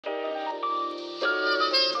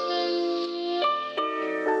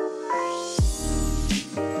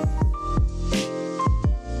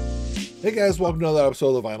Hey guys, welcome to another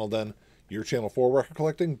episode of the Vinyl Den, your channel for record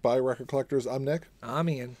collecting by record collectors. I'm Nick. I'm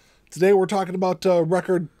Ian. Today we're talking about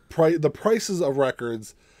the prices of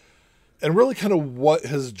records, and really kind of what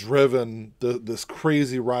has driven this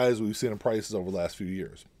crazy rise we've seen in prices over the last few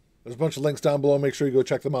years. There's a bunch of links down below. Make sure you go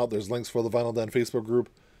check them out. There's links for the Vinyl Den Facebook group,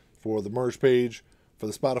 for the merge page, for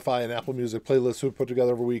the Spotify and Apple Music playlists we put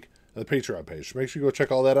together every week, and the Patreon page. Make sure you go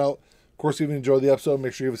check all that out. Of course, if you enjoyed the episode,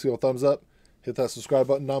 make sure you give us a thumbs up. Hit that subscribe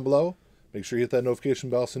button down below. Make sure you hit that notification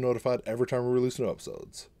bell so you're notified every time we release new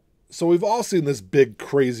episodes. So we've all seen this big,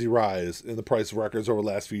 crazy rise in the price of records over the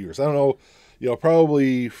last few years. I don't know,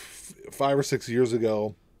 probably 5 or 6 years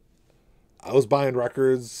ago, I was buying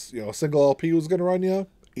records. A single LP was going to run you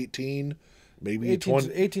 18, maybe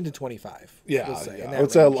 18 to 25. Yeah, I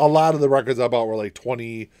would say a lot of the records I bought were like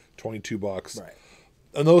 20, 22 bucks. Right.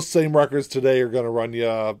 And those same records today are going to run you,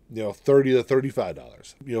 $30 to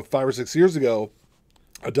 $35. 5 or 6 years ago,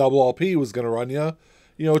 a double LP was going to run you,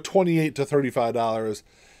 $28 to $35.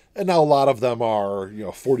 And now a lot of them are,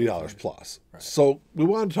 $40 plus. Right. So we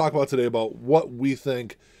wanted to talk about today about what we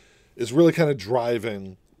think is really kind of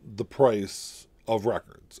driving the price of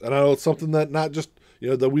records. And I know it's something that not just,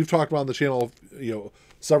 that we've talked about on the channel,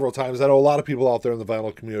 several times. I know a lot of people out there in the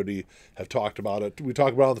vinyl community have talked about it. We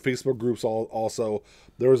talked about it on the Facebook groups also.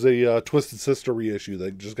 There was a Twisted Sister reissue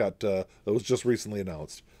that just that was just recently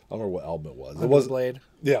announced. I don't remember what album it was. It was Blade.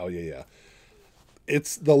 Yeah.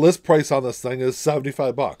 It's the list price on this thing is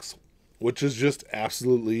 $75, which is just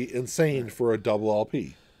absolutely insane for a double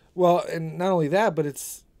LP. Well, and not only that, but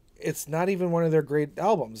it's not even one of their great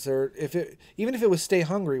albums. Even if it was Stay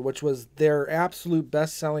Hungry, which was their absolute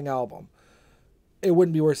best-selling album, it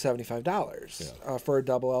wouldn't be worth $75 for a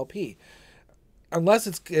double LP, unless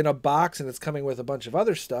it's in a box and it's coming with a bunch of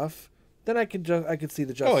other stuff. Then I could see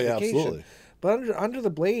the justification. Oh yeah, absolutely. But Under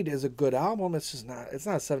the Blade is a good album. It's just not. It's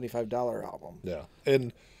not a $75 album. Yeah,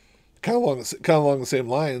 and kind of along the same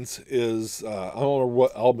lines is I don't know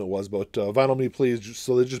what album it was, but Vinyl Me Please.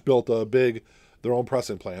 So they just built their own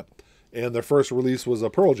pressing plant, and their first release was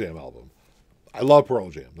a Pearl Jam album. I love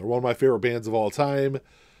Pearl Jam. They're one of my favorite bands of all time.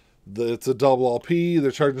 It's a double LP.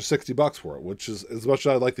 They're charging $60 for it, which is, as much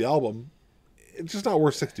as I like the album, it's just not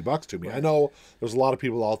worth $60 to me. Right. I know there's a lot of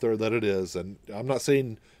people out there that it is, and I'm not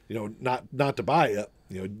saying not to buy it.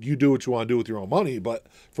 You do what you want to do with your own money, but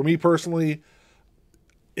for me personally,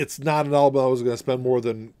 it's not an album I was going to spend more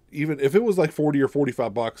than, even if it was like $40 or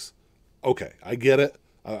 $45. Okay, I get it.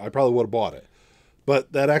 I probably would have bought it.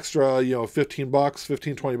 But that extra, $15,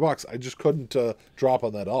 $20, I just couldn't drop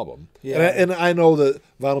on that album. Yeah. And I know that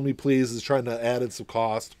Vinyl Me Please is trying to add in some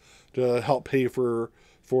cost to help pay for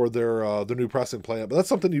their new pressing plant. But that's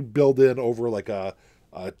something you build in over like a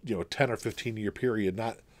 10 or 15 year period,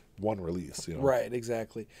 not one release. Right,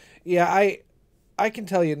 exactly. Yeah, I can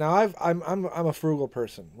tell you now. I'm a frugal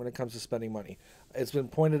person when it comes to spending money. It's been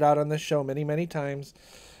pointed out on this show many, many times.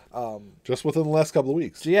 Just within the last couple of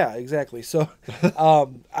weeks. Yeah, exactly. So, by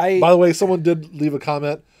the way, someone did leave a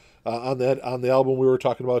comment on the album we were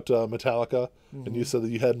talking about, Metallica, and you said that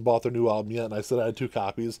you hadn't bought their new album yet, and I said I had 2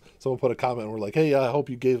 copies. Someone put a comment and we're like, "Hey, I hope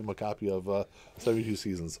you gave him a copy of 72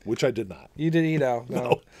 Seasons," which I did not. You did,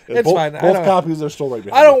 no. It's fine. Both copies are still right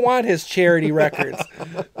behind. I don't want his charity records.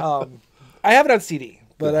 I have it on CD,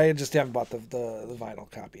 but I just haven't bought the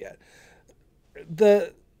vinyl copy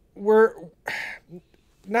yet. We're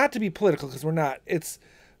not to be political, because we're not.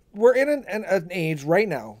 We're in an age right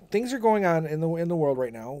now. Things are going on in the world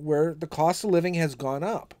right now where the cost of living has gone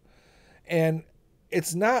up, and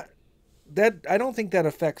it's not that. I don't think that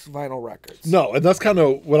affects vinyl records. No, and that's kind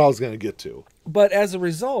of what I was going to get to. But as a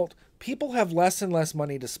result, people have less and less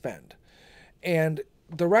money to spend, and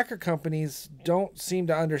the record companies don't seem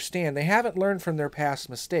to understand. They haven't learned from their past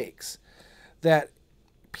mistakes that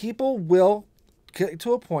people will get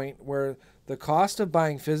to a point where the cost of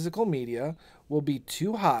buying physical media will be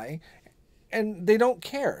too high, and they don't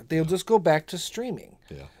care. They'll just go back to streaming.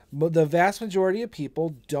 Yeah. But the vast majority of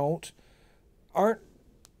people aren't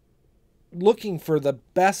looking for the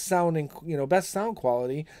best sound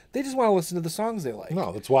quality. They just want to listen to the songs they like.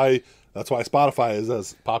 No, that's why Spotify is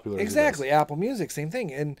as popular. Exactly. As Apple Music, same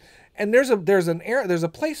thing. And there's a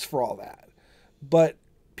place for all that. But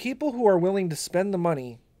people who are willing to spend the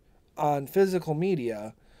money on physical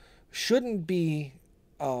media shouldn't be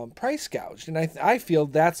price gouged, and I feel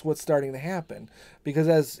that's what's starting to happen, because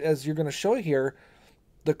as you're going to show here,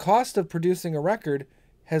 the cost of producing a record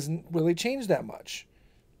hasn't really changed that much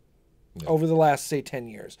over the last, say, 10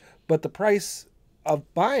 years, but the price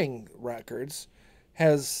of buying records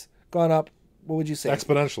has gone up. What would you say?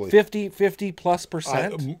 Exponentially. 50 plus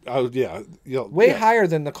percent. Yeah. Way higher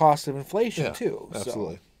than the cost of inflation, too.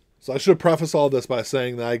 Absolutely. So I should preface all this by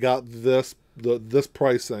saying that I got this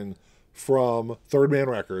pricing from Third Man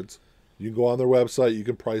Records. You can go on their website. You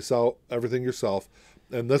can price out everything yourself.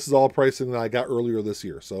 And this is all pricing that I got earlier this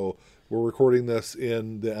year. So we're recording this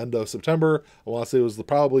in the end of September. I want to say it was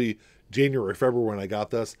probably January, February when I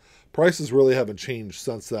got this. Prices really haven't changed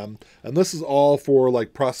since then. And this is all for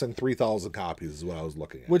like pressing 3,000 copies is what I was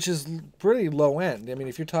looking at. Which is pretty low end. I mean,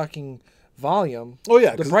 if you're talking volume, oh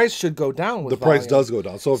yeah, the price should go down with the volume. price does go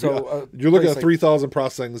down. So if you're looking at 3,000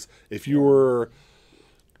 pressings, if you were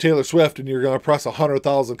Taylor Swift and you're going to press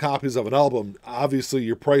 100,000 copies of an album, obviously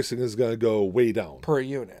your pricing is going to go way down. Per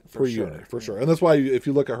unit. Per unit, for sure. And that's why if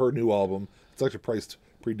you look at her new album, it's actually priced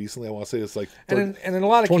pretty decently. I want to say it's like 30, and in a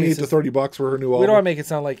lot of 28 cases, to $30 for her new album. We don't want to make it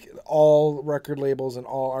sound like all record labels and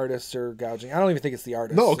all artists are gouging. I don't even think it's the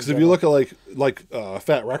artists. No, because if you look at like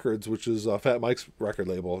Fat Records, which is Fat Mike's record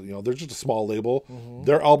label, they're just a small label. Mm-hmm.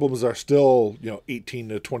 Their albums are still 18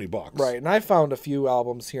 to $20. Right, and I found a few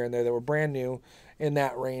albums here and there that were brand new in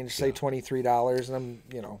that range, say $23, and I'm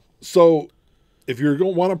So, if you're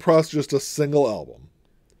going to want to press just a single album,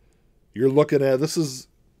 you're looking at this is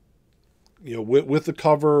with the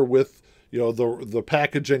cover, with the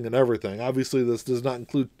packaging and everything. Obviously, this does not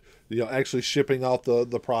include actually shipping out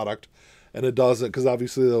the product, and it doesn't because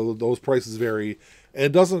obviously those prices vary, and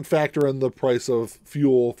it doesn't factor in the price of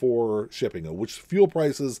fuel for shipping it, which fuel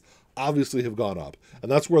prices obviously have gone up,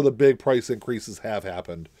 and that's where the big price increases have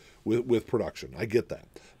happened with production. I get that,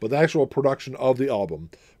 but the actual production of the album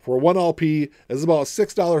for one LP is about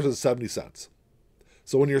 $6.70.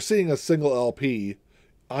 So when you're seeing a single LP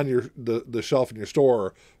on the shelf in your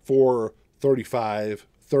store for $35,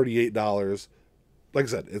 $38, like I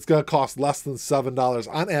said, it's going to cost less than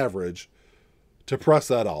 $7 on average to press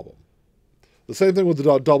that album. The same thing with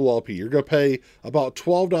the double LP. You're going to pay about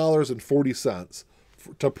 $12.40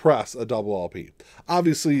 to press a double LP.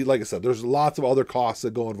 Obviously, like I said, there's lots of other costs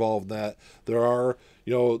that go involved in that. There are,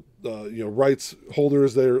 rights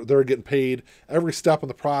holders, they're getting paid. Every step in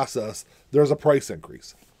the process, there's a price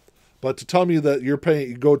increase. But to tell me that you're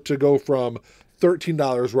paying, go from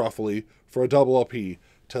 $13 roughly for a double LP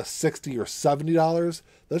to $60 or $70,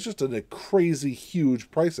 that's just a crazy huge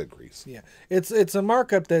price increase. Yeah, it's a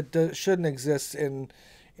markup that shouldn't exist in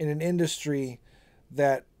an industry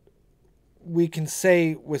that we can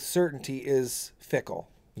say with certainty is fickle.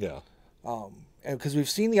 Yeah. And because we've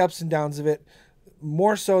seen the ups and downs of it,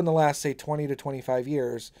 more so in the last, say, 20 to 25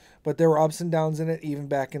 years, but there were ups and downs in it even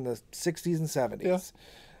back in the 60s and 70s. Yeah.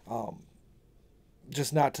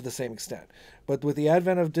 Just not to the same extent. But with the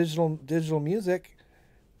advent of digital music,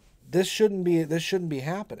 this shouldn't be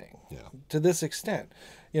happening to this extent.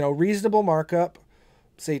 Reasonable markup,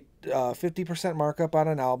 say 50% markup on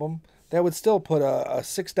an album, that would still put a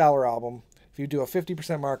 $6 album. If you do a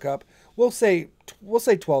 50% markup, we'll say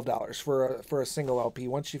 $12 for a single LP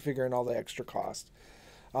once you figure in all the extra cost.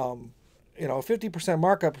 50%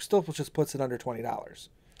 markup still just puts it under $20.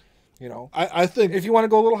 I think if you want to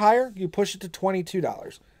go a little higher, you push it to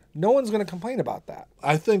 $22. No one's going to complain about that.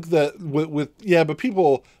 I think that but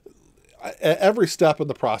people at every step in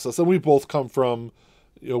the process, and we both come from,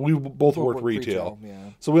 we both work retail,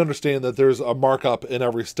 so we understand that there's a markup in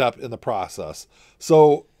every step in the process.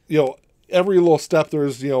 So every little step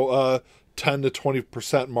there's 10 to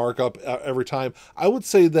 20% markup every time. I would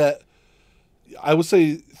say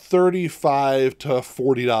 $35 to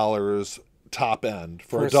 $40 top end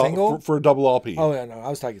for a double LP. Oh yeah, no, I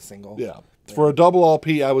was talking single. Yeah. For a double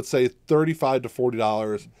LP, I would say $35 to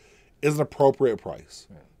 $40 is an appropriate price.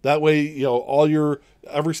 Yeah. That way,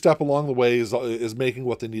 every step along the way is making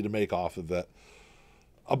what they need to make off of it.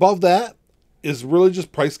 Above that is really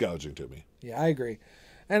just price gouging to me. Yeah, I agree.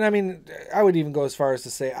 And I mean, I would even go as far as to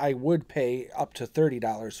say I would pay up to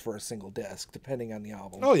 $30 for a single disc, depending on the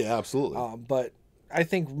album. Oh yeah, absolutely. But I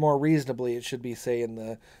think more reasonably it should be, say, in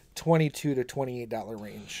the $22 to $28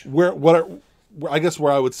 range. I guess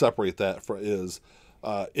where I would separate that is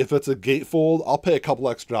if it's a gatefold, I'll pay a couple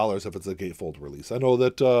extra dollars if it's a gatefold release. I know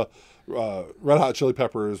that Red Hot Chili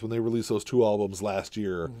Peppers, when they released those 2 albums last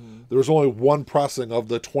year, there was only one pressing of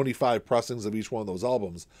the 25 pressings of each one of those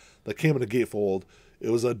albums that came in a gatefold. It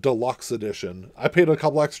was a deluxe edition. I paid a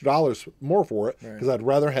couple extra dollars more for it because I'd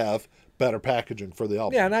rather have better packaging for the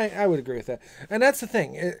album. Yeah, and I would agree with that. And that's the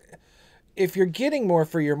thing. If you're getting more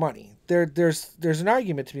for your money, there's an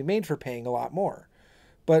argument to be made for paying a lot more.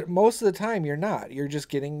 But most of the time you're not. You're just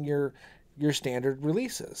getting your standard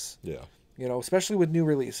releases. Yeah. Especially with new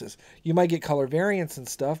releases. You might get color variants and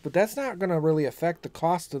stuff, but that's not going to really affect the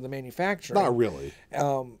cost of the manufacturing. Not really.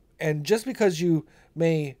 And just because you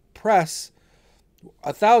may press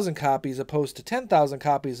 1,000 copies opposed to 10,000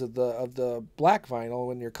 copies of the black vinyl,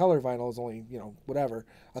 when your color vinyl is only, whatever,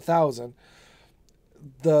 1,000.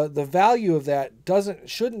 The value of that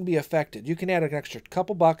shouldn't be affected. You can add an extra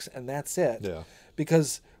couple bucks and that's it. Yeah.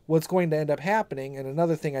 Because what's going to end up happening, and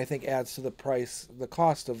another thing I think adds to the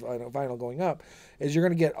cost of vinyl going up, is you're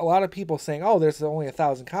going to get a lot of people saying, "Oh, there's only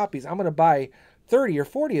 1,000 copies. I'm going to buy 30 or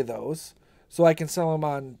 40 of those so I can sell them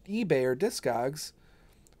on eBay or Discogs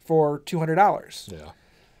for $200." Yeah.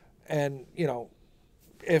 And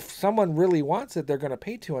if someone really wants it, they're going to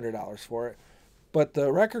pay $200 for it. But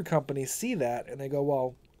the record companies see that and they go,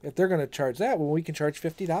 "Well, if they're going to charge that, well, we can charge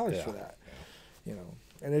 $50 for that." Yeah.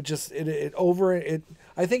 And it just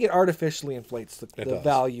I think it artificially inflates the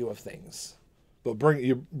value of things. But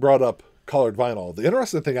you brought up colored vinyl. The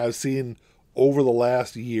interesting thing I've seen over the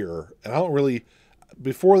last year, and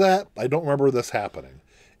before that, I don't remember this happening,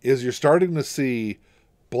 is you're starting to see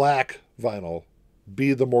black vinyl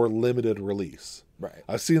be the more limited release. Right.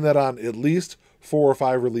 I've seen that on at least 4 or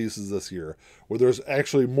 5 releases this year, where there's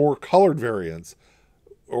actually more colored variants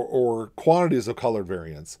or quantities of colored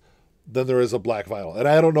variants than there is a black vinyl. And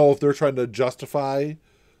I don't know if they're trying to justify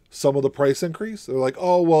some of the price increase. They're like,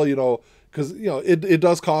 "Oh, well, because it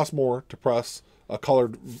does cost more to press a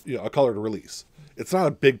colored release. It's not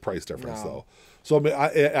a big price difference though." So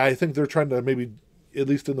I think they're trying to maybe, at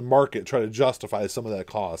least in the market, try to justify some of that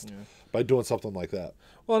cost by doing something like that.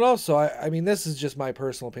 Well, and also, I mean, this is just my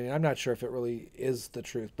personal opinion. I'm not sure if it really is the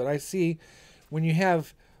truth, but I see when you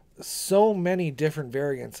have so many different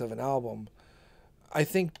variants of an album, I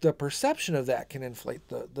think the perception of that can inflate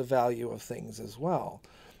the value of things as well.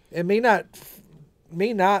 It may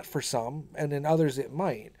not for some, and in others it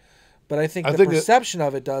might. But I think the perception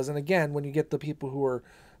of it does. And again, when you get the people who are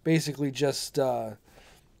basically just looking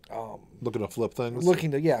to flip things,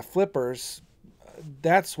 flippers,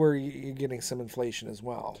 that's where you're getting some inflation as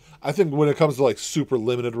well. I think when it comes to like super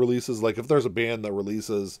limited releases, like if there's a band that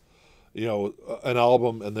releases, an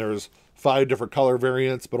album and there's 5 different color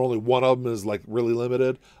variants, but only one of them is like really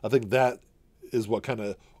limited, I think that is what kind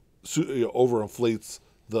of overinflates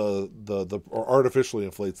or artificially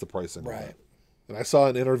inflates the pricing. Right. And I saw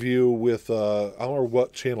an interview with I don't remember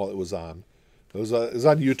what channel it was on. It was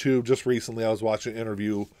on YouTube just recently. I was watching an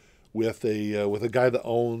interview with a guy that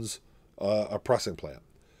owns a pressing plant,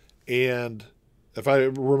 and if I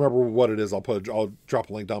remember what it is, I'll drop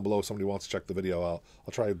a link down below if somebody wants to check the video out.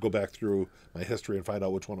 I'll try to go back through my history and find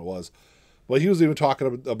out which one it was. But he was even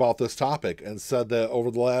talking about this topic and said that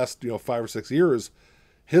over the last 5 or 6 years,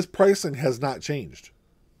 his pricing has not changed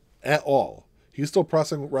at all. He's still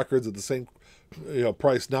pressing records at the same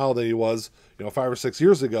price now that he was 5 or 6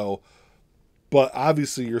 years ago. But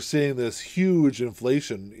obviously, you're seeing this huge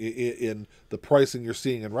inflation in the pricing you're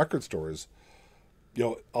seeing in record stores.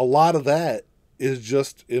 A lot of that is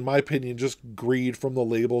just, in my opinion, just greed from the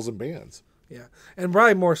labels and bands. Yeah, and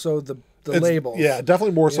probably more so the labels. Yeah,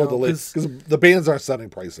 definitely more so the labels, because the bands aren't setting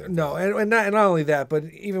pricing. No, and not only that, but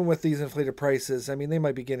even with these inflated prices, I mean, they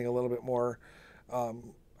might be getting a little bit more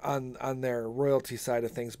on their royalty side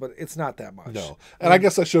of things, but it's not that much. No, and I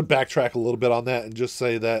guess I should backtrack a little bit on that and just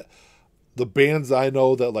say that the bands I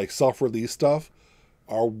know that like self-release stuff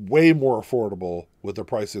are way more affordable with their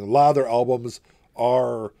pricing. A lot of their albums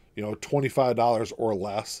are $25 or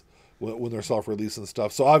less when they're self-releasing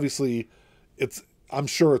stuff. So obviously, I'm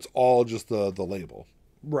sure it's all just the label.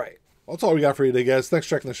 Right. Well, that's all we got for you today, guys. Thanks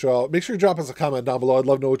for checking the show out. Make sure you drop us a comment down below. I'd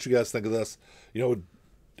love to know what you guys think of this.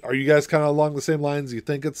 Are you guys kind of along the same lines? You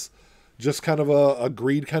think it's just kind of a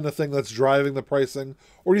greed kind of thing that's driving the pricing,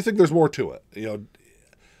 or do you think there's more to it?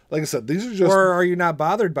 Like I said, these are just... Or are you not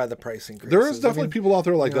bothered by the price increases? There is definitely people out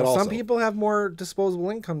there like that also. Some people have more disposable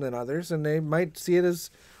income than others, and they might see it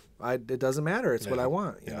as, it doesn't matter. It's what I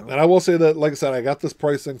want. And I will say that, like I said, I got this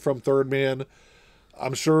pricing from Third Man.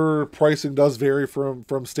 I'm sure pricing does vary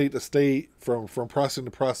from state to state, from pressing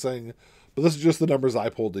to pressing. But this is just the numbers I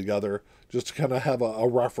pulled together, just to kind of have a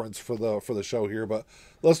reference for the show here. But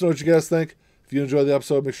let us know what you guys think. If you enjoyed the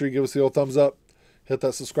episode, make sure you give us the old thumbs up. Hit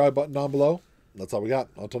that subscribe button down below. That's all we got.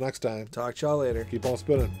 Until next time. Talk to y'all later. Keep on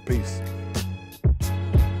spinning. Peace.